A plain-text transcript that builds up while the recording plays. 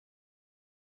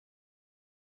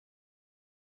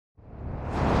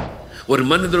ஒரு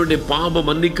மனிதனுடைய பாவம்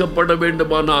மன்னிக்கப்பட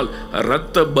வேண்டுமானால்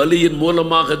இரத்த பலியின்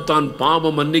மூலமாகத்தான்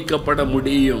பாவம் மன்னிக்கப்பட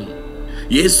முடியும்.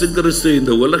 இயேசு கிறிஸ்து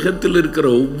இந்த உலகத்தில் இருக்கிற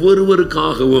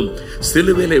ஒவ்வொருவருக்காகவும்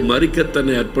சிலுவையிலே மரிக்க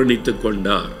தன்னை அர்ப்பணித்துக்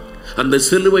கொண்டார். அந்த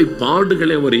சிலுவை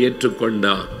பாடுகளை அவர்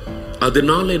ஏற்றுக்கொண்டார்.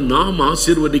 அதனாலே நாம்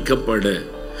ஆசீர்வதிக்கப்பட,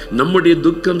 நம்முடைய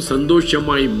துக்கம்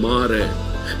சந்தோஷமாய் மாற,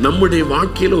 நம்முடைய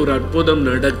வாழ்க்கையில் ஒரு அற்புதம்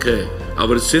நடக்க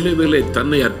அவர் சிலுவையிலே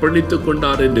தன்னை அர்ப்பணித்துக்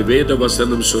கொண்டார் என்று வேத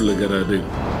வசனம் சொல்லுகிறது.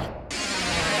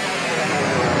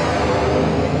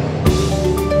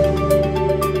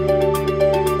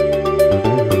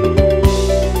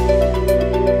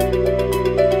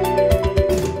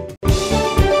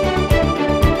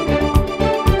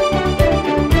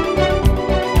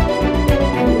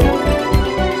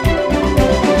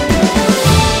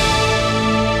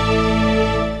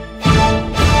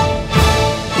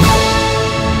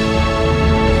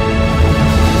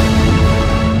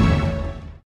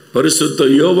 பரிசுத்த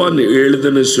யோவான்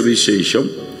எழுதின சுவிசேஷம்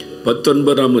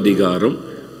 19ஆம் அதிகாரம்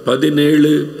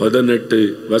 17-18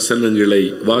 வசனங்களை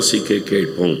வாசிக்க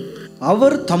கேட்போம்.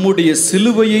 அவர் தம்முடைய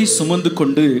சிலுவையை சுமந்து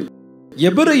கொண்டு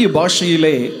எபிரேய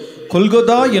பாஷையிலே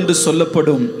கொல்கொதா என்று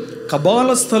சொல்லப்படும்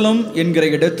கபாலஸ்தலம் என்கிற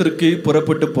இடத்திற்கு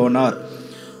புறப்பட்டு போனார்.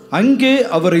 அங்கே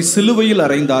அவரை சிலுவையில்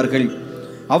அறைந்தார்கள்.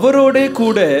 அவரோடே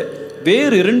கூட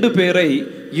வேறு 2 பேரை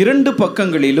 2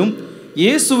 பக்கங்களிலும்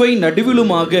இயேசுவை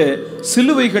நடுவிலுமாக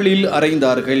சிலுவைகளில்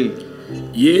அறைந்தார்கள்.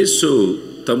 இயேசு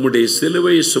தம்முடைய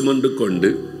சிலுவையை சுமந்து கொண்டு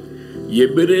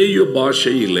எபிரேய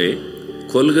பாஷையிலே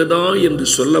கொல்கதா என்று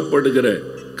சொல்லப்படுகிற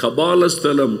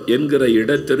கபாலஸ்தலம் என்கிற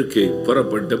இடத்திற்கு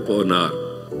புறப்பட்டு போனார்.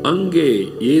 அங்கே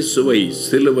இயேசுவை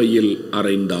சிலுவையில்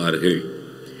அறைந்தார்கள்.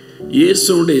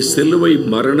 இயேசுடைய சிலுவை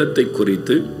மரணத்தை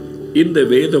குறித்து இந்த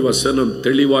வேத வசனம்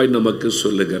தெளிவாய் நமக்கு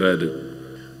சொல்லுகிறார்.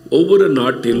 ஒவ்வொரு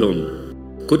நாட்டிலும்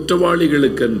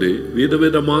குற்றவாளிகளுக்கென்று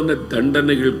விதவிதமான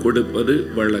தண்டனைகள் கொடுப்பது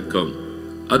வழக்கம்.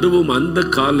 அதுவும் அந்த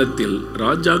காலத்தில்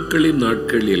ராஜாக்களின்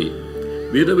நாட்களில்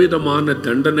விதவிதமான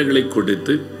தண்டனைகளை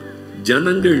கொடுத்து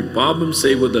ஜனங்கள் பாவம்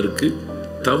செய்வதற்கு,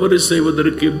 தவறு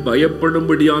செய்வதற்கு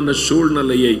பயப்படும்படியான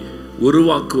சூழ்நிலையை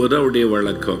உருவாக்குவது அவருடைய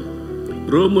வழக்கம்.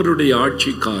 ரோமருடைய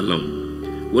ஆட்சி காலம்.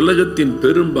 உலகத்தின்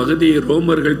பெரும் பகுதியை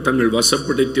ரோமர்கள் தங்கள்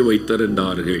வசப்படுத்தி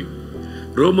வைத்திருந்தார்கள்.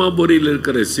 ரோமாபுரியில்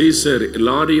இருக்கிற சீசர்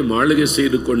எல்லாரையும் ஆளுகை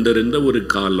செய்து கொண்டிருந்த ஒரு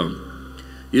காலம்.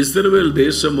 இஸ்ரவேல்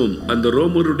தேசமும் அந்த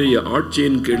ரோமருடைய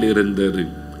ஆட்சியின் கீழ் இருந்தது.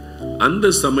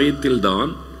 அந்த சமயத்தில்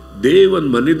தான் தேவன்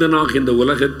மனிதனாக இந்த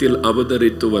உலகத்தில்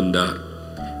அவதரித்து வந்தார்.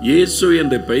 இயேசு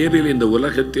என்ற பெயரில் இந்த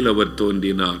உலகத்தில் அவர்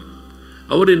தோன்றினார்.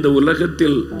 அவர் இந்த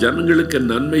உலகத்தில் ஜனங்களுக்கு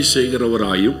நன்மை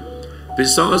செய்கிறவராயும்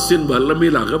பிசாசின்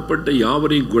வல்லமையில் அகப்பட்ட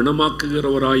யாவரையும்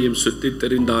குணமாக்குகிறவராயும் சுற்றி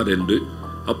தெரிந்தார் என்று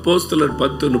அப்போஸ்தலர்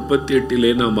 10:38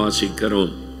 நாம்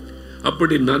வாசிக்கிறோம்.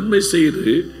 அப்படி நன்மை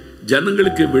செய்து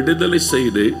ஜனங்களுக்கு விடுதலை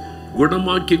செய்து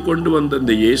குணமாக்கி கொண்டு வந்த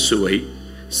அந்த இயேசுவை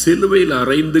சிலுவையில்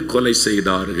அறைந்து கொலை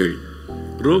செய்தார்கள்.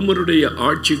 ரோமருடைய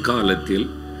ஆட்சி காலத்தில்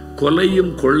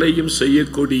கொலையும் கொள்ளையும்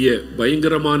செய்யக்கூடிய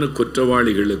பயங்கரமான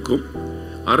குற்றவாளிகளுக்கும்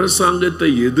அரசாங்கத்தை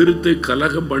எதிர்த்து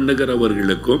கலகம்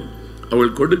பண்ணுகிறவர்களுக்கும்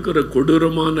அவள் கொடுக்கிற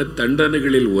கொடூரமான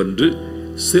தண்டனைகளில் ஒன்று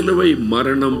சிலுவை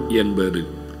மரணம் என்பது.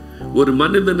 ஒரு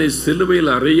மனிதனை சிலுவையில்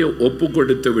அறைய ஒப்பு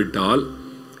கொடுத்து விட்டால்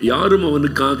யாரும்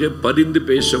அவனுக்காக பரிந்து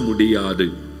பேச முடியாது.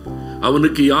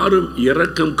 அவனுக்கு யாரும்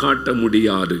இரக்கம் காட்ட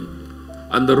முடியாது.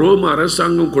 அந்த ரோம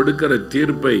அரசாங்கம் கொடுக்கிற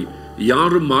தீர்ப்பை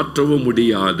யாரும் மாற்றவும்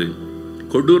முடியாது.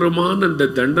 கொடூரமான அந்த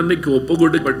தண்டனைக்கு ஒப்பு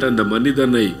கொடுக்கப்பட்ட அந்த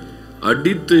மனிதனை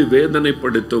அடித்து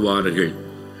வேதனைப்படுத்துவார்கள்.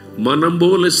 மனம்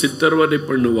போல சித்திரவதை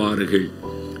பண்ணுவார்கள்.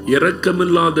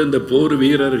 இரக்கமில்லாத இந்த போர்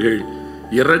வீரர்கள்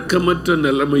இரக்கமற்ற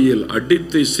நிலைமையில்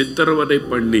அடித்து சித்திரவதை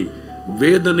பண்ணி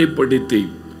வேதனைப்படுத்தி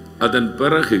அதன்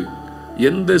பிறகு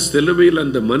எந்த சிலுவையில்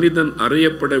அந்த மனிதன்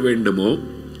அறையப்பட வேண்டுமோ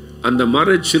அந்த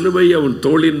மர சிலுவை அவன்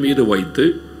தோளின் மீது வைத்து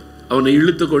அவனை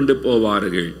இழுத்து கொண்டு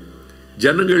போவார்கள்.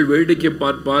 ஜனங்கள் வேடிக்கை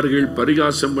பார்ப்பார்கள்,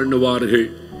 பரிகாசம் பண்ணுவார்கள்.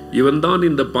 இவன்தான்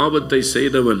இந்த பாவத்தை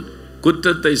செய்தவன்,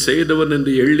 குற்றத்தை செய்தவன்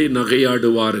என்று எள்ளி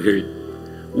நகையாடுவார்கள்.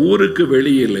 ஊருக்கு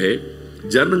வெளியிலே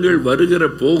ஜனங்கள் வருகிற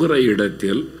போகிற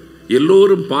இடத்தில்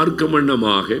எல்லோரும் பார்க்க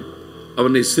வண்ணமாக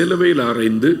அவனை சிலுவையில்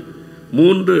அறைந்து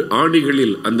 3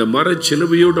 ஆணிகளில் அந்த மர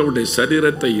சிலுவையோடு அவனுடைய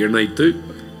சரீரத்தை இணைத்து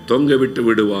தொங்க விட்டு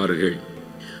விடுவார்கள்.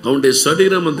 அவனுடைய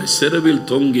சரீரம் அந்த சிலுவையில்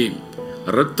தொங்கி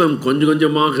இரத்தம் கொஞ்சம்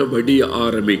கொஞ்சமாக வடிய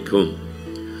ஆரம்பிக்கும்.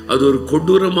 அது ஒரு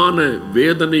கொடூரமான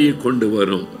வேதனையை கொண்டு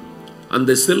வரும்.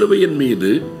 அந்த சிலுவையின்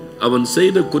மீது அவன்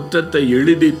செய்த குற்றத்தை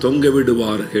எழுதி தொங்க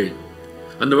விடுவார்கள்.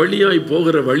 அந்த வழியாய்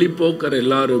போகிற வழிபோக்கர்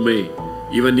எல்லாருமே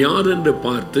இவன் யார் என்று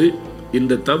பார்த்து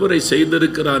இந்த தவறை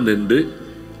செய்திருக்கிறான் என்று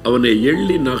அவனை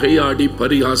எள்ளி நகையாடி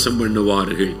பரிகாசம்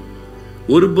பண்ணுவார்கள்.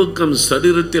 ஒரு பக்கம்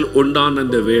சரீரத்தில் உண்டான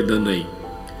அந்த வேதனை,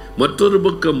 மற்றொரு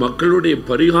பக்கம் மக்களுடைய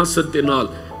பரிகாசத்தினால்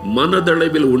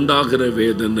மனதளவில் உண்டாகிற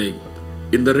வேதனை,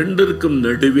 இந்த ரெண்டிற்கும்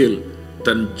நடுவில்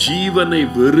தன் ஜீவனை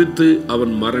வெறுத்து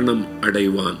அவன் மரணம்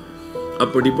அடைவான்.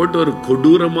 அப்படிப்பட்ட ஒரு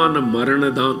கொடூரமான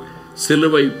மரணம்தான்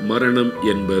சிலுவை மரணம்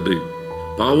என்பது.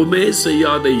 பாவமே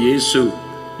செய்யாத இயேசு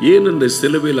ஏன் இந்த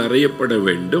சிலுவையில் அறையப்பட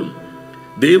வேண்டும்?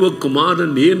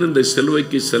 தேவகுமாரன் ஏன் இந்த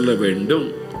சிலுவைக்கு செல்ல வேண்டும்?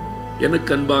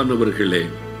 எனக்கு அன்பானவர்களே,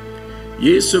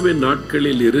 இயேசுவின்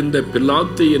நாட்களில் இருந்த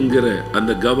பிலாத்து என்கிற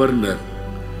அந்த கவர்னர்,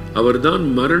 அவர்தான்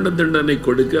மரண தண்டனை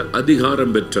கொடுக்க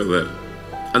அதிகாரம் பெற்றவர்.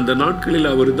 அந்த நாட்களில்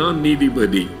அவர்தான்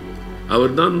நீதிபதி,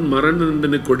 அவர்தான் மரண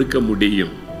தண்டனை கொடுக்க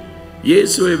முடியும்.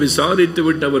 இயேசுவை விசாரித்து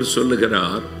விட்டு அவர்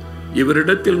சொல்லுகிறார்,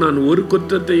 இவரிடத்தில் நான் ஒரு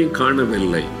குற்றத்தையும்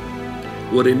காணவில்லை.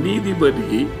 ஒரு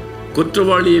நீதிபதி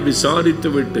குற்றவாளியை விசாரித்து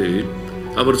விட்டு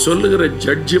அவர் சொல்லுகிற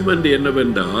ஜட்ஜ்மெண்ட்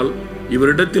என்னவென்றால்,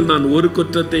 இவரிடத்தில் நான் ஒரு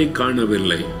குற்றத்தையும்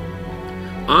காணவில்லை.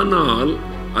 ஆனால்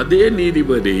அதே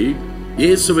நீதிபதி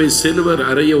இயேசுவை சிலுவர்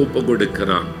அறைய ஒப்பு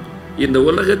கொடுக்கிறான். இந்த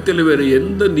உலகத்தில் வேறு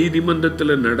எந்த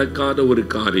நீதிமன்றத்தில் நடக்காத ஒரு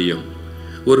காரியம்.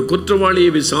 ஒரு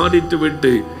குற்றவாளியை விசாரித்து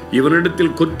விட்டு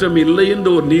இவனிடத்தில் குற்றம் இல்லை என்று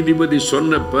ஒரு நீதிபதி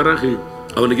சொன்ன பிறகு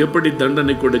அவனுக்கு எப்படி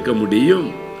தண்டனை கொடுக்க முடியும்?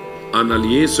 ஆனால்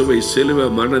இயேசுவை சிலுவை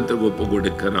மரணத்துக்கு ஒப்பு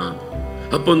கொடுக்கிறான்.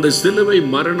 அப்போ அந்த சிலுவை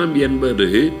மரணம் என்பது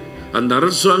அந்த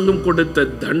அரசாங்கம் கொடுத்த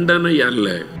தண்டனை அல்ல.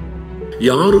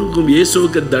 யாருக்கும்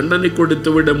இயேசுவுக்கு தண்டனை கொடுத்து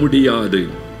விட முடியாது.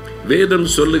 வேதம்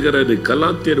சொல்லுகிறது,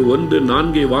 கலாத்தியர்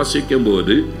 1:4 வாசிக்கும்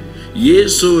போது,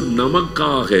 இயேசு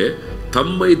நமக்காக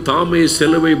தம்மை தாமே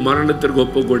சிலுவை மரணத்திற்கு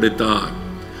ஒப்பு கொடுத்தார்.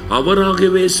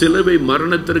 அவராகவே சிலுவை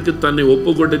மரணத்திற்கு தன்னை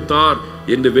ஒப்பு கொடுத்தார்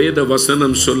என்று வேத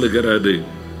வசனம் சொல்லுகிறது.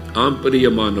 ஆம்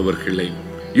பிரியமானவர்களே,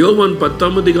 யோவான்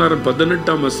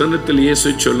 10:18 இயேசு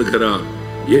சொல்லுகிறார்,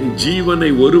 என்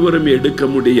ஜீவனை ஒருவரும் எடுக்க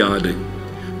முடியாது.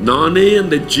 நானே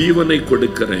அந்த ஜீவனை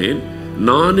கொடுக்கிறேன்,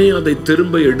 நானே அதை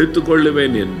திரும்ப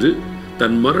எடுத்துக்கொள்ளுவேன் என்று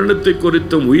தன் மரணத்தை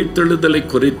குறித்தும் உயிர்த்தெழுதலை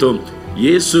குறித்தும்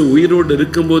இயேசு உயிரோடு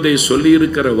இருக்கும் போதே சொல்லி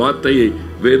இருக்கிற வார்த்தையை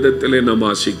வேதத்திலே நாம்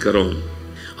வாசிக்கிறோம்.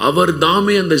 அவர்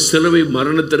தாமே அந்த சிலுவை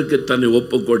மரணத்திற்கு தன்னை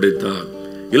ஒப்பு கொடுத்தார்.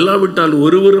 இல்லாவிட்டால்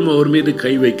ஒருவரும் அவர் மீது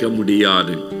கை வைக்க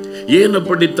முடியாது. ஏன்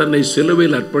அப்படி தன்னை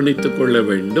சிலுவையில் அர்ப்பணித்துக் கொள்ள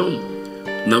வேண்டும்?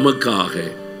 நமக்காக,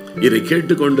 இதை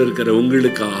கேட்டுக்கொண்டிருக்கிற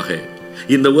உங்களுக்காக,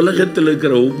 இந்த உலகத்தில்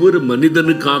இருக்கிற ஒவ்வொரு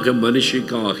மனிதனுக்காக,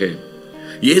 மனுஷிக்காக,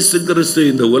 இயேசு கிறிஸ்து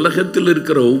இந்த உலகத்தில்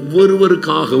இருக்கிற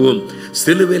ஒவ்வொருவருக்காகவும்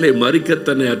சிலுவையிலே மரிக்க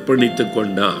தன்னை அர்ப்பணித்துக்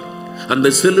கொண்டார். அந்த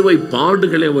சிலுவை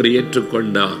பாடுகளை அவர்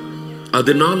ஏற்றுக்கொண்டார்.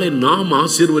 அதனாலே நாம்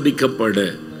ஆசீர்வதிக்கப்பட,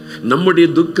 நம்முடைய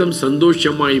துக்கம்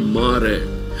சந்தோஷமாய் மாற,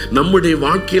 நம்முடைய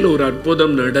வாழ்க்கையில் ஒரு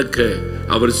அற்புதம் நடக்க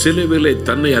அவர் சிலுவையிலே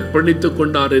தன்னை அர்ப்பணித்துக்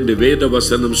கொண்டார் என்று வேத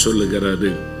வசனம் சொல்லுகிறது.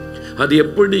 அது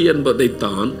எப்படி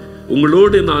என்பதைத்தான்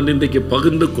உங்களோடு நான் இன்றைக்கு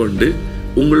பகிர்ந்து கொண்டு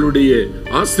உங்களுடைய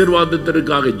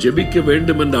ஆசீர்வாதத்திற்காக ஜெபிக்க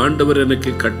வேண்டும் என்று ஆண்டவர்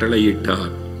எனக்கு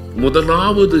கட்டளையிட்டார்.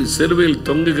 முதலாவது சிலுவையில்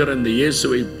தொங்குகிற அந்த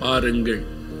இயேசுவை பாருங்கள்.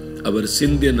 அவர்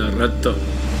சிந்தின ரத்தம்,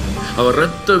 அவர்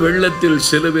ரத்த வெள்ளத்தில்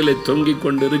சிலுவையிலே தொங்கிக்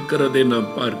கொண்டிருக்கிறதை நாம்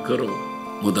பார்க்கிறோம்.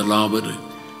 முதலாவது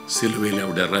சிலுவையில்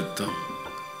அவருடைய ரத்தம்.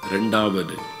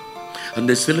 இரண்டாவது,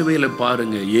 அந்த சிலுவையில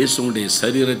பாருங்க, இயேசுடைய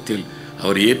சரீரத்தில்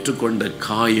அவர் ஏற்றுக்கொண்ட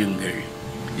காயங்கள்.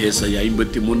 ஏசாயா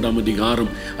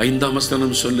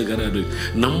 53:5 சொல்லுகிறாரு,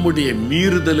 நம்முடைய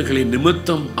மீறுதல்களின்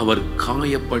நிமித்தம் அவர்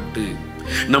காயப்பட்டு,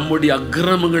 நம்முடைய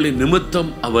அக்கிரமங்களின்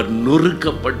நிமித்தம் அவர்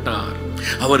நொறுக்கப்பட்டார்.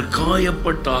 அவர்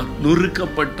காயப்பட்டார்,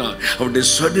 நொறுக்கப்பட்டார். அவருடைய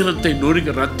சரீரத்தை நொறுக்க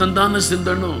ரத்தம் தானே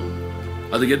சிந்தணும்.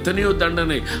 அது எத்தனையோ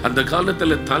தண்டனை. அந்த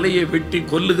காலத்துல தலையை வெட்டி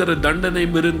கொல்லுகிற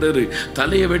தண்டனையும் இருந்தது.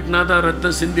 தலையை வெட்டினாதான்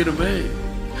ரத்தம் சிந்திருமே.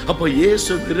 அப்ப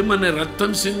இயேசு வெறுமனே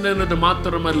ரத்தம் சிந்தினது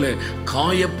மாத்திரமல்ல,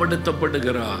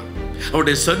 காயப்படுத்தப்படுகிறார்.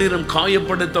 அவருடைய சரீரம்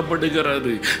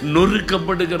காயப்படுத்தப்படுகிறது,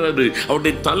 நொறுக்கப்படுகிறது.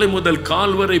 அவருடைய தலை முதல்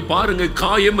கால் வரை பாருங்க,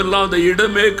 காயமில்லாத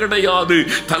இடமே கிடையாது.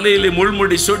 தலையிலே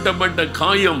முள்முடி சூட்டப்பட்ட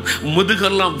காயம்,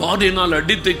 முதுகெல்லாம் வாரினால்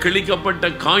அடித்து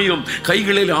கிழிக்கப்பட்ட காயம்,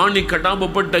 கைகளில் ஆணி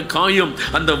கடாம்பப்பட்ட காயம்.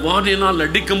 அந்த வாரினால்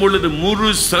அடிக்கும் பொழுது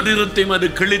முழு சரீரத்தையும் அது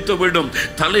கிழித்து விடும்.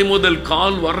 தலை முதல்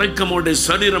கால் வரைக்கும் அவருடைய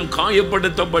சரீரம்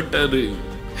காயப்படுத்தப்பட்டது.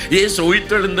 இயேசு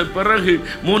உயிர்த்தெழுந்த பிறகு,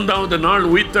 3வது நாள்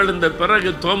உயிர்த்தெழுந்த பிறகு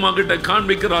தோமா கிட்ட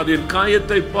காண்பிக்கிறார், என்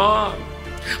காயத்தை பார்,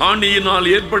 ஆணியினால்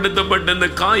ஏற்படுத்தப்பட்ட இந்த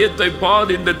காயத்தை பார்,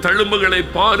 இந்த தழும்புகளை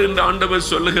பார் என்று ஆண்டவர்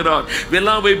சொல்லுகிறார்.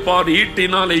 விலாவை பார்,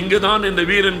 ஈட்டினால் இங்குதான் இந்த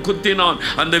வீரன் குத்தினான்,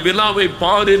 அந்த விலாவை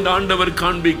பார் என்று ஆண்டவர்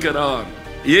காண்பிக்கிறார்.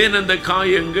 ஏன் அந்த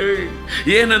காயங்கள்,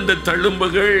 ஏன் அந்த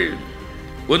தழும்புகள்?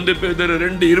 1 பேதுரு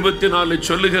 2:24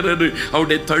 சொல்லுகிறது,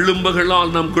 அவருடைய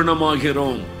தழும்புகளால் நாம்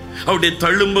குணமாகிறோம். அவருடைய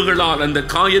தழும்புகளால், அந்த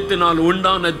காயத்தினால்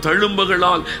உண்டான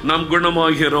தழும்புகளால் நாம்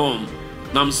குணமாகிறோம்.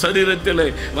 நாம் சரீரத்தில்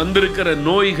வந்திருக்கிற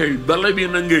நோய்கள்,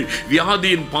 பலவீனங்கள்,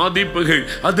 வியாதியின் பாதிப்புகள்,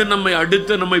 அது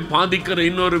நம்மை பாதிக்கிற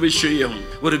இன்னொரு விஷயம்.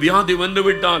 ஒரு வியாதி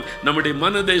வந்துவிட்டால் நம்முடைய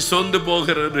மனதை சோர்ந்து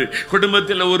போகிறது.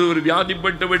 குடும்பத்தில் ஒரு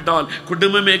வியாதிப்பட்டு விட்டால்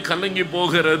குடும்பமே கலங்கி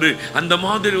போகிறது. அந்த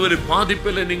மாதிரி ஒரு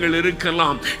பாதிப்பில் நீங்கள்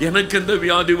இருக்கலாம். எனக்கு இந்த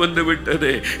வியாதி வந்து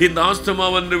விட்டது, இந்த ஆஸ்துமா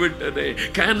வந்து விட்டது,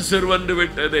 கேன்சர் வந்து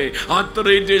விட்டது,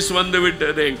 ஆர்த்தரைட்டிஸ் வந்து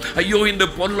விட்டது, ஐயோ இந்த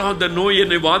பொல்லாத நோய்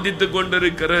என்னை பாதித்துக்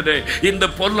கொண்டிருக்கிறது, இந்த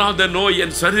பொல்லாத நோய்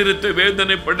என் சரீரத்தை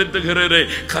வேதனைப்படுத்துகிறது.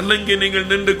 கலங்கி நீங்கள்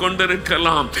நின்று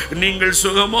கொண்டிருக்கலாம். நீங்கள்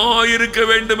சுகமாயிருக்க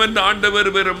வேண்டும் என்று ஆண்டவர்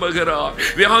விரும்புகிறார்.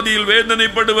 வியாதியில்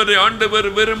வேதனைப்படுவதை ஆண்டவர்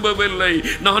விரும்பவில்லை.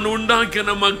 நான் உண்டாக்கின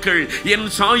மக்கள், என்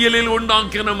சாயலில்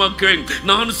உண்டாக்கின மக்கள்,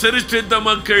 நான் சிருஷ்டித்த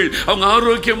மக்கள், அவங்க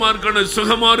ஆரோக்கியமா இருக்கணும்,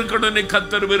 சுகமா இருக்கணும்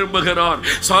கர்த்தர் விரும்புகிறார்.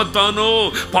 சாத்தானோ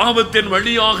பாவத்தின்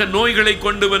வழியாக நோய்களை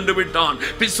கொண்டு வந்து விட்டான்.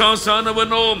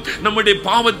 பிசாசானவனோ நம்முடைய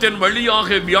பாவத்தின் வழியாக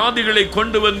வியாதிகளை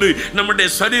கொண்டு வந்து நம்முடைய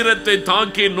சரீரத்தை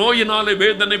தாக்கி நோயினாலே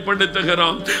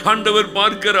வேதனைப்படுத்துகிறான். ஆண்டவர்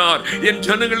பார்க்கிறார், என்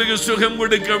ஜனங்களுக்கு சுகம்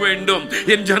கொடுக்க வேண்டும்,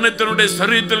 என் ஜனத்தினுடைய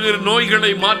சரீரத்தில்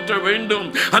நோய்களை மாற்ற வேண்டும்.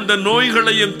 அந்த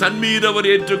நோய்களையும் தன்மீது அவர்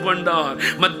ஏற்றுக்கொண்டார்.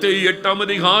 மத்தேயு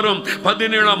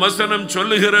 8:17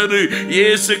 சொல்லுகிறது,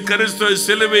 இயேசு கிறிஸ்து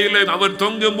சிலுவையிலே அவர்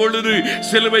தொங்கும் பொழுது,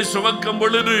 சிலுவை சுமக்கும்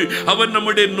பொழுது அவர்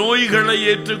நம்முடைய நோய்களை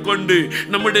ஏற்றுக்கொண்டு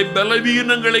நம்முடைய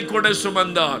பலவீனங்களை கூட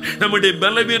சுமந்தார். நம்முடைய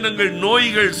பலவீனங்கள்,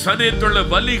 நோய்கள், சரீரத்துள்ள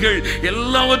வலிகள்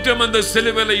எல்லாவற்றையும் அந்த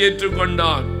சிலுவையிலே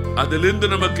ஏற்றுக்கொண்டார். அதிலிருந்து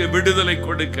நமக்கு விடுதலை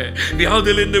கொடுக்க,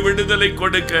 வியாதியிலிருந்து விடுதலை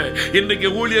கொடுக்க. இன்னைக்கு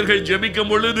ஊழியர்கள் ஜெபிக்கும்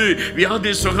பொழுது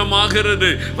வியாதி சுகமாகிறது.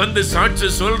 வந்து சாட்சி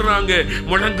சொல்றாங்க,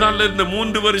 முழங்கால இருந்த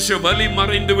 3 வருஷ வலி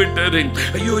மறைந்து விட்டது,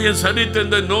 ஐயோ என் சரீரத்தில்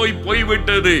இந்த நோய்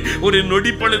போய்விட்டது, ஒரு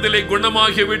நொடிப்பொழுதிலே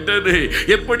குணமாகி விட்டது.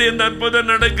 எப்படி இந்த அற்புதம்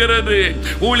நடக்கிறது?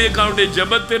 ஊழியக்காரருடைய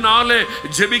ஜெபத்தினால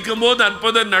ஜெபிக்கும் போது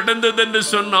அற்புதம் நடந்தது என்று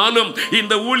சொன்னாலும்,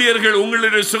 இந்த ஊழியர்கள்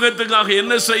உங்களுடைய சுகத்துக்காக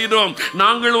என்ன செய்தோம்?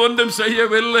 நாங்கள் ஒன்றும்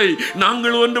செய்யவில்லை,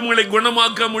 நாங்கள் ஒன்றும் உங்களை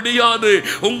குணமாக்க முடியாது,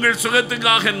 உங்கள்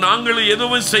சுகத்துக்காக நாங்கள்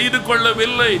எதுவும் செய்து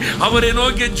கொள்ளவில்லை. அவரை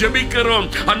நோக்கி ஜெபிக்கிறோம்.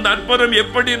 அந்த அற்புதம்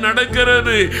எப்படி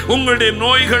நடக்கிறது? உங்களுடைய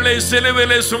நோய்களை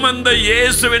சிலுவையிலே சுமந்த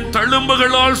இயேசுவின்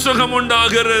தழும்புகளால் சுகம்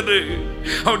உண்டாகிறது.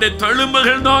 அவருடைய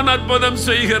தழும்புகள் தான் அற்புதம்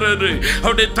செய்கிறது.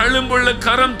 அவருடைய தழும்புள்ள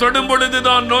கரம் தொடும்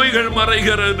பொழுதுதான் நோய்கள்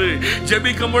மறைகிறது.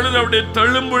 ஜெபிக்கும் பொழுது அவருடைய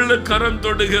தழும்புள்ள கரம்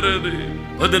தொடுகிறது.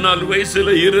 14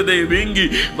 வயசுல இருதய வீங்கி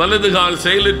வலது கால்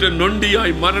செயலற்ற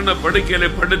நொண்டியாய் மரண படுக்கையில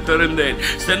படுத்திருந்தேன்.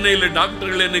 சென்னையில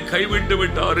டாக்டர்கள் என்னை கைவிட்டு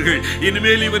விட்டார்கள்.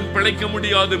 இனிமேல் இவன் பிழைக்க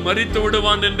முடியாது, மரித்து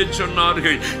விடுவான் என்று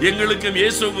சொன்னார்கள். எங்களுக்கும்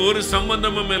இயேசுவுக்கும் ஒரு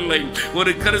சம்பந்தமும் இல்லை.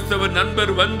 ஒரு கிறிஸ்தவ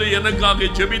நண்பர் வந்து எனக்காக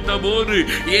ஜெபித்த போது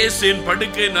இயேசுவின்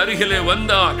படுக்கையின் அருகிலே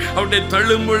வந்தார். அவருடைய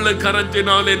தழும்புள்ள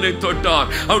கரத்தினால் என்னை தொட்டார்.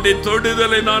 அவருடைய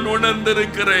தொடுதலை நான்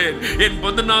உணர்ந்திருக்கிறேன். என்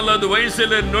 14வது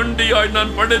வயசுல நொண்டியாய்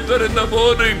நான் படுத்திருந்த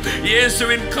போது இயேசு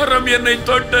கரம் என்னை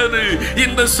தொட்டது,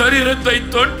 இந்த சரீரத்தை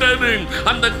தொட்டது.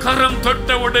 அந்த கரம்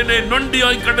தொட்டவுடனே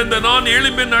நொண்டியாய் கிடந்த நான்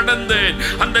எழும்பி நடந்தேன்.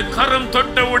 அந்த கரம்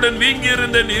தொட்டவுடன் வீங்கி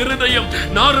இருந்த இருதயம்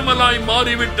நார்மலாய்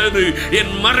மாறிவிட்டது.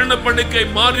 என் மரண படுக்கை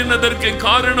மாறினதற்கு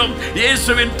காரணம்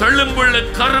இயேசுவின் தழும்புள்ள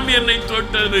கரம் என்னை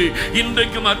தொட்டது.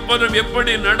 இன்றைக்கும் அற்புதம்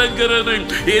எப்படி நடக்கிறது?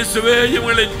 இயேசுவே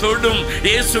இவங்களை தொடும்,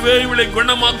 இயேசுவே இவளை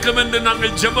குணமாக்கும் என்று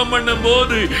நாங்கள் ஜெபம் பண்ணும்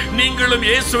போது, நீங்களும்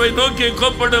இயேசுவை நோக்கி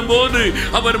கூப்பிடும் போது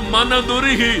அவர் மனது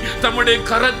தம்முடைய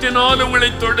கரத்தினால் உங்களை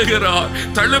தொடுகிறார்.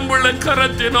 தழும்புள்ள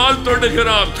கரத்தினால்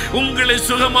தொடுகிறார். உங்களை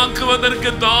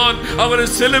சுகமாக்குவதற்கு தான் அவர்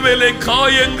சிலுவையிலே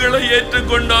காயங்களை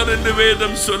ஏற்றுக்கொண்டார் என்று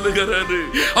வேதம் சொல்லுகிறது.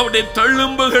 அவருடைய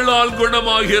தழும்புகளால்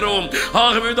குணமாகிறோம்.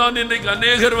 ஆகவேதான் இன்றைக்கு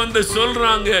அநேகர் வந்து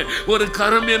சொல்றாங்க, ஒரு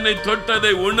கரம் என்னை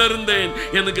தொட்டதை உணர்ந்தேன்,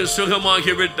 எனக்கு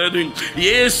சுகமாகிவிட்டது.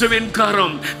 இயேசுவின்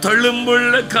கரம்,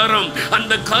 தழும்புள்ள கரம்.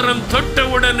 அந்த கரம்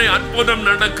தொட்டவுடனே அற்புதம்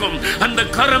நடக்கும். அந்த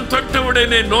கரம்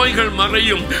தொட்டவுடனே நோய்கள் மறையும்.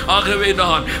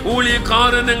 ஆகவேதான்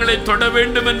ஊழியக்காரங்களை தொட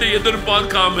வேண்டும் என்று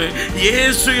எதிர்பார்க்காம,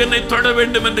 இயேசு என்னை தொட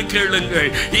வேண்டும் என்று கேளுங்கள்.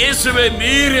 இயேசுவே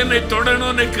நீர் என்னை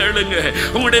தொடணும்னு கேளுங்க.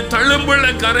 உங்களுடைய தழும்புள்ள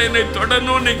கரையினை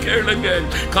தொடணும்னு கேளுங்க.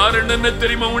 காரணம் என்ன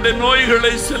தெரியுமா? உங்களுடைய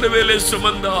நோய்களை சிலுவையிலே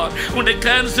சுமந்தார். உங்களுடைய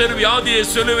கேன்சர் வியாதியை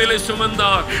சிலுவையிலே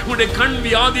சுமந்தார். உங்களுடைய கண்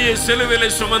வியாதியை சிலுவையிலே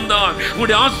சுமந்தார்.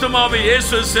 உங்களுடைய ஆஸ்துமாவை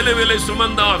இயேசு சிலுவையிலே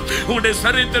சுமந்தார். உங்களுடைய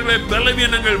சரீரத்திலே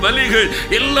பலவீனங்கள், வலிகள்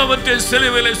எல்லாவற்றையும்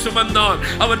சிலுவையிலே சுமந்தார்.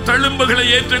 அவர் தழும்புகளை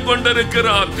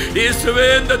ஏற்றுக்கொண்டிருக்கிறார். இயேசுவே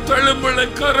இந்த தழும்புள்ள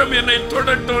கரம் என்னை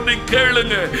தொடட்டும்னு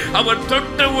கேளுங்க. அவர்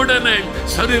தொட்ட உடனே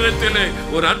சரீரத்திலே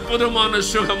ஒரு அற்புதமான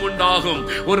சுகம் உண்டாகும்,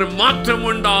 ஒரு மாற்றம்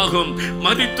உண்டாகும்.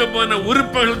 மரித்து போன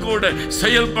உறுப்புகள் கூட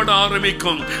செயல்பட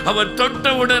ஆரம்பிக்கும். அவர்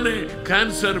தொட்ட உடனே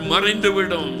கேன்சர்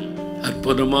மறைந்துவிடும்.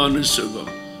 அற்புதமான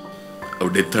சுகம்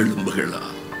அவருடைய தழும்புகளா.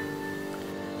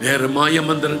 வேற மாய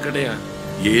மந்திரம் கிடையாது.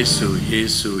 இயேசு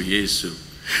இயேசு இயேசு.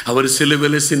 அவர்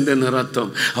சிலுவையில் சிந்தின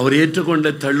ரத்தம், அவர் ஏற்றுக்கொண்ட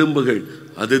தழும்புகள்,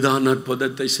 அதுதான்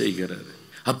அற்புதத்தை செய்கிறது.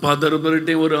 அப்பா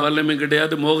தருபர்கிட்டையும் ஒரு ஆலமே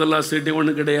கிடையாது, மோகன்லாஸ்கிட்டையும்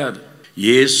ஒன்றும் கிடையாது.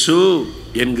 இயேசு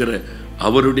என்கிற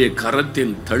அவருடைய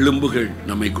கரத்தின் தழும்புகள்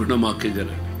நம்மை குணமாக்குகிற,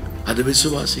 அது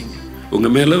விசுவாசிங்க. உங்க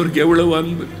மேல அவருக்கு எவ்வளவு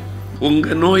அன்பு.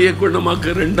 உங்க நோயை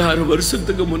குணமாக்க 2000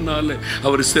 வருஷத்துக்கு முன்னால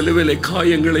அவர் சிலுவையிலே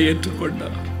காயங்களை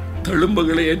ஏற்றுக்கொண்டார்,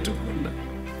 தழும்புகளை ஏற்றுக்கொண்டார்.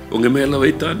 உங்க மேல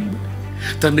வைத்த அன்பு.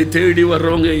 தன்னை தேடி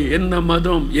வர்றவங்க என்ன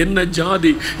மதம், என்ன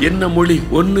ஜாதி, என்ன மொழி,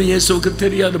 ஒன்னும் இயேசுவுக்கு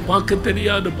தெரியாது, பார்க்க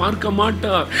தெரியாது, பார்க்க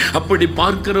மாட்டார். அப்படி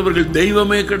பார்க்கிறவர்கள்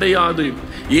தெய்வமே கிடையாது.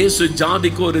 இயேசு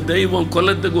ஜாதிக்கு ஒரு தெய்வம்,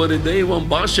 குலத்துக்கு ஒரு தெய்வம்,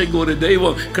 பாஷைக்கு ஒரு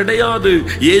தெய்வம் கிடையாது.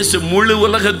 இயேசு முழு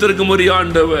உலகத்திற்கும் ஒரு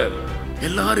ஆண்டவர்,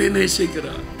 எல்லாரையும்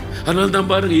நேசிக்கிறார். அதனால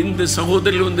தான் பாருங்க, இந்த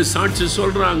சகோதரில் வந்து சாட்சி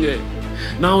சொல்றாங்க,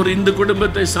 நான் ஒரு இந்து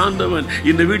குடும்பத்தை சார்ந்தவன்,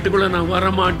 இந்த வீட்டுக்குள்ள நான்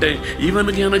வரமாட்டேன்,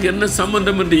 இவனுக்கு எனக்கு என்ன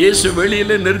சம்பந்தம் என்று இயேசு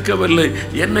வெளியிலே நிற்கவில்லை,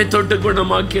 என்னை தொட்டு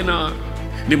குணமாக்கினார்.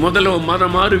 நீ முதல்ல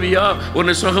மரம் மாறுவியா,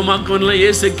 உன்னை சுகமாக்குவன்ல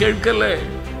இயேசு கேட்கல,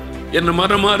 என்னை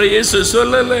மரம் மாற இயேசு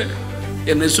சொல்லல,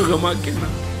 என்னை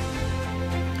சுகமாக்கினார்.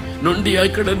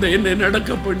 நொண்டியாய் கிடந்த என்னை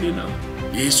நடக்க பண்ணினார்.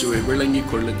 இயேசுவை விளங்கி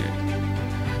கொள்ளுங்க,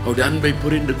 அவருடைய அன்பை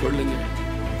புரிந்து கொள்ளுங்க.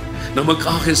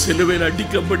 நமக்காக சிலுவையில்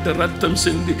அடிக்கப்பட்ட ரத்தம்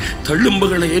சிந்தி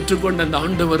தழும்புகளை ஏற்றுக்கொண்ட அந்த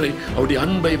ஆண்டவரை, அவருடைய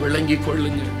அன்பை விளங்கி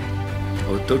கொள்ளுங்க.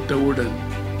 அவர் தொட்டவுடன்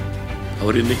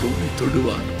அவர் இன்னைக்கு உங்களை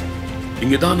தொடுவார்.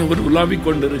 இங்கதான் அவர் உலாவிக்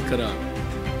கொண்டிருக்கிறார்.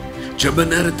 ஜெப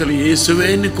நேரத்தில்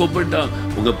இயேசுவேன்னு கூப்பிட்டா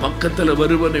உங்க பக்கத்துல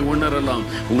வருவதை உணரலாம்,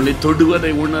 உங்களை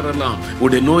தொடுவதை உணரலாம்,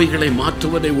 உடைய நோய்களை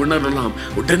மாற்றுவதை உணரலாம்.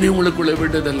 உடனே உங்களுக்குள்ள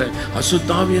விடுதலை.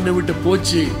 அசுத்தாவி என்னை விட்டு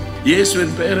போச்சு,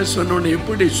 இயேசுவின் பெயரை சொன்னோன்னு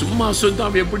எப்படி சும்மா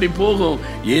அசுத்தாவி எப்படி போகும்?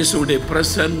 இயேசுடைய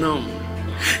பிரசன்னம்.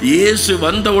 இயேசு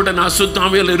வந்தவுடன்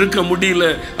அசுத்தாவியில் இருக்க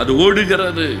முடியல, அது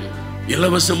ஓடுகிறது.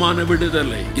 இலவசமான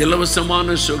விடுதலை,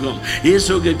 இலவசமான சுகம்.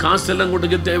 இயேசுக்கு காசெல்லாம்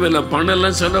கொடுக்க தேவையில்லை, பணம்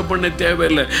எல்லாம் செலவு பண்ண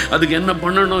தேவையில்லை. அதுக்கு என்ன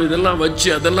பண்ணணும், இதெல்லாம் வச்சு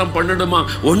அதெல்லாம் பண்ணணுமா,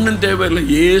 ஒன்றும் தேவையில்லை.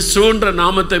 இயேசுன்ற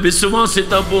நாமத்தை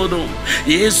விசுவாசித்தா போதும்.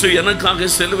 இயேசு எனக்காக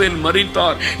சிலுவையில்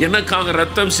மரித்தார், எனக்காக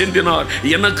ரத்தம் சிந்தினார்,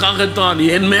 எனக்காகத்தான்,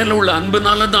 என் மேல உள்ள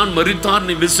அன்புனால தான் மரித்தார்.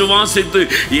 நீ விசுவாசித்து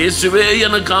இயேசுவே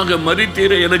எனக்காக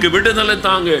மரித்தீரே, எனக்கு விடுதலை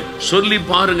தாங்க சொல்லி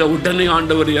பாருங்க, உடனே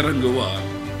ஆண்டவர் இறங்குவார்.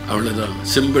 அவ்வளவுதான்,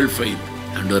 சிம்பிள் ஃபெய்த்.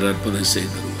 ஆண்டவர் அற்புதம்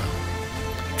செய்திருவார்.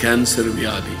 கேன்சர்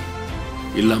வியாதி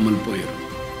இல்லாமல் போயிடும்.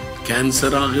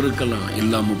 கேன்சராக இருக்கலாம்,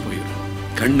 இல்லாமல் போயிடும்.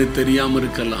 கண்ணு தெரியாம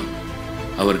இருக்கலாம்,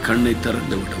 அவர் கண்ணை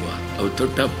திறந்து விடுவார். அவர்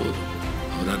தொட்டா போதும்.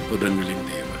 அவர் அற்புதங்களின்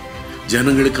தேவன்,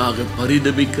 ஜனங்களுக்காக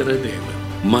பரிதபிக்கிற தேவன்,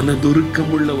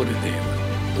 மனதுருக்கம் உள்ள ஒரு தேவன்,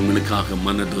 உங்களுக்காக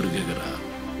மனதுருகுகிறார்.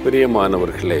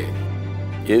 பிரியமானவர்களே,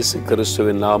 இயேசு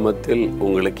கிறிஸ்துவின் நாமத்தில்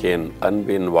உங்களுக்கு என்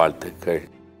அன்பின் வாழ்த்துக்கள்.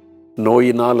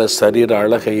 நோயினால சரீர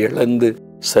அழகை இழந்து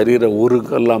சரீர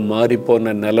உருக்கெல்லாம் மாறி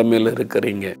போன நிலைமையில்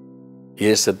இருக்கிறீங்க.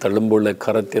 இயேசு தழும்புள்ள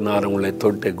கரத்தினார் உங்களை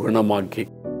தொட்டு குணமாக்கி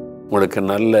உங்களுக்கு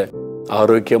நல்ல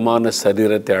ஆரோக்கியமான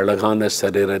சரீரத்தை, அழகான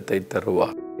சரீரத்தை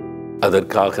தருவார்.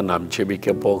 அதற்காக நாம்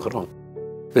ஜெபிக்க போகிறோம்.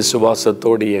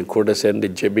 விசுவாசத்தோடு என் கூட சேர்ந்து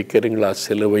ஜெபிக்கிறீங்களா?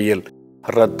 சிலுவையில்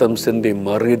ரத்தம் சிந்தி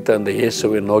மறித்த அந்த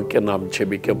இயேசுவை நோக்கி நாம்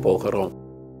ஜெபிக்க போகிறோம்.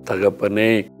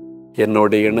 தகப்பனே,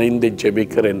 என்னோடு இணைந்து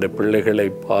ஜெபிக்கிற இந்த பிள்ளைகளை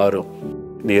பாரும்.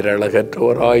 நீர்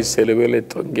அழகற்றவராய் சிலுவையிலே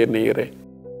தொங்கிய நீரே,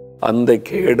 அந்த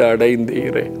கேடு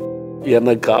அடைந்தீரே,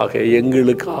 எனக்காக,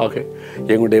 எங்களுக்காக,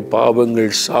 எங்களுடைய பாவங்கள்,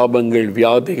 சாபங்கள்,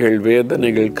 வியாதிகள்,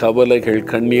 வேதனைகள், கவலைகள்,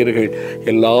 கண்ணீர்கள்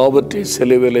எல்லாவற்றையும்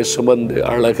சிலுவையிலே சுமந்து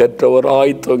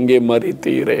அழகற்றவராய் தொங்கி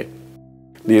மரித்தீரே.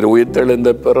 நீர்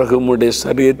உயிர்த்தெழுந்த பிறகு உம்முடைய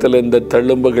சரீரத்தில் இந்த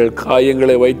தழும்புகள்,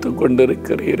 காயங்களை வைத்து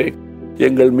கொண்டிருக்கிறீரே.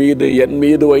 எங்கள் மீது, என்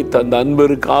மீது வைத்த அந்த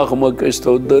அன்பிற்காக உமக்கு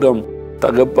ஸ்தோத்திரம்.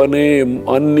 தகப்பனே,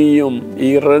 மன்னியும்,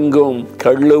 இரங்கும்,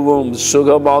 கழுவும்,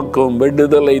 சுகமாக்கும்,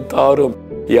 விடுதலை தாரும்.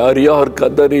 யார் யார்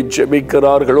கதறி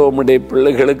ஜெபிக்கிறார்களோ உம்முடைய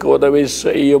பிள்ளைகளுக்கு உதவி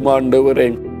செய்யும் ஆண்டவரே.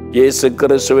 இயேசு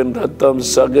கிறிஸ்துவின் ரத்தம்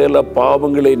சகல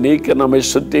பாவங்களை நீக்க நம்மை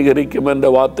சுத்திகரிக்கும் என்ற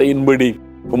வார்த்தையின்படி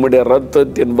உம்முடைய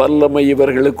ரத்தத்தின் வல்லமை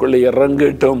இவர்களுக்குள்ளே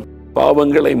இறங்கட்டும்.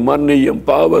 பாவங்களை மன்னியும்,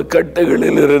 பாவ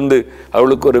கட்டுகளில் இருந்து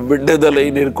அவளுக்கு ஒரு விடுதலை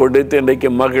நீர் கொடுத்து இன்றைக்கு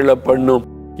மகிழ பண்ணும்.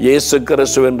 இயேசு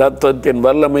கிறிஸ்துவின் ரத்தத்தின்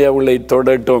வல்லமை அவளை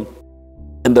தொடட்டும்.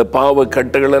 இந்த பாவ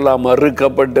கட்டுகள் எல்லாம்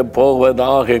அறுக்கப்பட்டு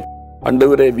போவதாக.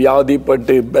 ஆண்டவரே,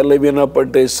 வியாதிப்பட்டு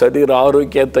பலவீனப்பட்டு சரீர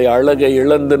ஆரோக்கியத்தை, அழகை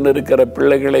இழந்து நிற்கிற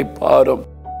பிள்ளைகளை பாரும்.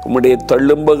 உம்முடைய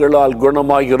தழும்புகளால்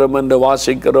குணமாகிறோம் என்று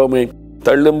வாசிக்கிறோமே.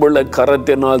 தழும்புள்ள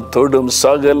கரத்தினால் தொடும்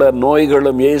சகல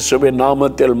நோய்களும் இயேசுவின்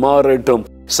நாமத்தில் மாறட்டும்.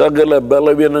 சகல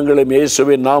பலவீனங்களும்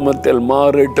இயேசுவின் நாமத்தில்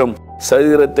மாறட்டும்.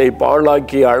 சரீரத்தை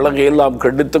பாழாக்கி அழகையெல்லாம்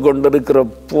கெடுத்து கொண்டிருக்கிற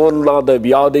பொருளாத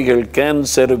வியாதிகள்,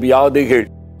 கேன்சர் வியாதிகள்,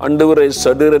 ஆண்டவரே,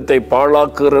 சரீரத்தை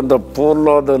பாழாக்குகிற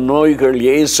பொருளாத நோய்கள்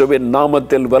இயேசுவின்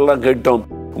நாமத்தில் விலகட்டும்.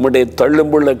 உம்முடைய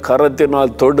தழும்புள்ள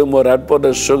கரத்தினால் தொடும் ஒரு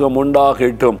அற்புத சுகம்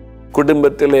உண்டாகட்டும்.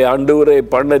 குடும்பத்திலே ஆண்டவரே,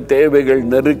 பண தேவைகள்,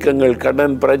 நெருக்கங்கள்,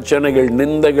 கடன் பிரச்சனைகள்,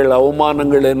 நிந்தைகள்,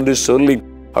 அவமானங்கள் என்று சொல்லி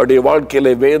அவருடைய வாழ்க்கையில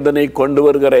வேதனை கொண்டு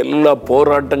வருகிற எல்லா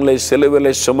போராட்டங்களை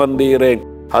சிலுவையிலே சுமந்தீரேன்,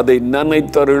 அதை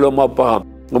நினைத்தருளும் அப்பா.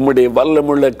 உம்முடைய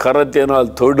வல்லமுள்ள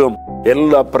கரத்தினால் தொடும்,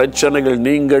 எல்லா பிரச்சனைகள்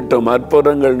நீங்கட்டும்,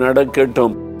 அற்புதங்கள்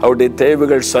நடக்கட்டும், அவருடைய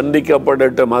தேவைகள்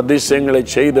சந்திக்கப்படட்டும், அதிசயங்களை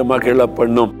செய்து மகிழ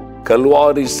பண்ணும்.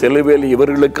 கல்வாரி சிலுவையில்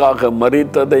இவர்களுக்காக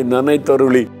மரித்ததை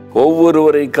நினைத்தருளி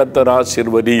ஒவ்வொருவரை கர்த்தர்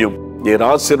ஆசீர்வதியும். நீர்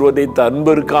ஆசீர்வதித்த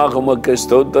அன்பிற்காக உமக்கு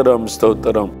ஸ்தோத்திரம்,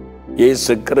 ஸ்தோத்திரம்.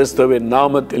 இயேசு கிறிஸ்துவின்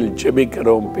நாமத்தில்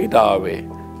ஜெபிக்கிறோம் பிதாவே,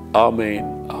 ஆமேன்,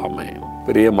 ஆமேன்.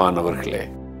 பிரியமானவர்களே,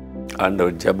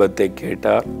 ஆண்டவர் ஜெபத்தை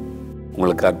கேட்டார்,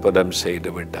 உங்களுக்கு அற்புதம் செய்து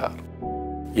விட்டார்.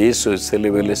 இயேசு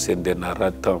சிலுவையில் சிந்தின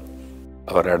ரத்தம்,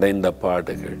 அவர் அடைந்த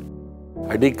பாடுகள்,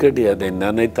 அடிக்கடி அதை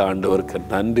நினைத்த ஆண்டவருக்கு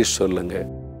நன்றி சொல்லுங்க.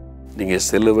 நீங்க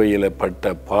சிலுவையில் பட்ட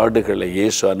பாடுகளை,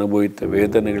 இயேசு அனுபவித்த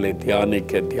வேதனைகளை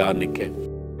தியானிக்க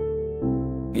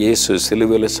இயேசு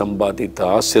சிலுவையில் சம்பாதித்த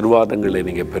ஆசீர்வாதங்களை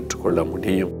நீங்க பெற்றுக்கொள்ள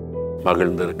முடியும்,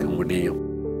 மகிழ்ந்திருக்க முடியும்.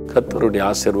 கர்த்தருடைய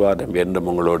ஆசீர்வாதம் என்றும்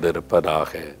உங்களோடு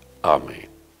இருப்பதாக. ஆமென்.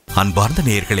 அன்பார்ந்த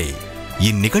நேயர்களே,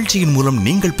 இந்நிகழ்ச்சியின் மூலம்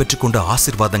நீங்கள் பெற்றுக்கொண்ட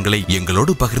ஆசீர்வாதங்களை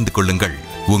எங்களோடு பகிர்ந்து கொள்ளுங்கள்.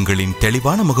 உங்களின்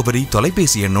தெளிவான முகவரி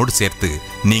தொலைபேசி எண்ணோடு சேர்த்து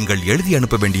நீங்கள் எழுதி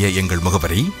அனுப்ப வேண்டிய எங்கள்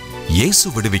முகவரி: இயேசு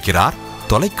விடுவிக்கிறார்,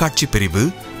 தொலைக்காட்சி பிரிவு,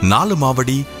 4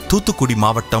 மாவடி, தூத்துக்குடி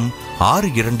மாவட்டம்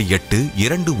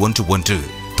 628211.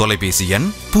 தொலைபேசி எண்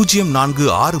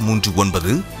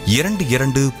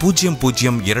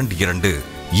 046392200022.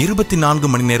 24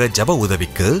 மணி நேர ஜப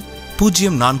உதவிக்கு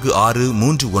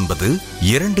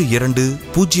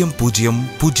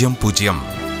 046392200000.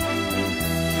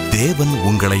 தேவன்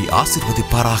உங்களை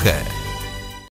ஆசீர்வதிப்பாராக.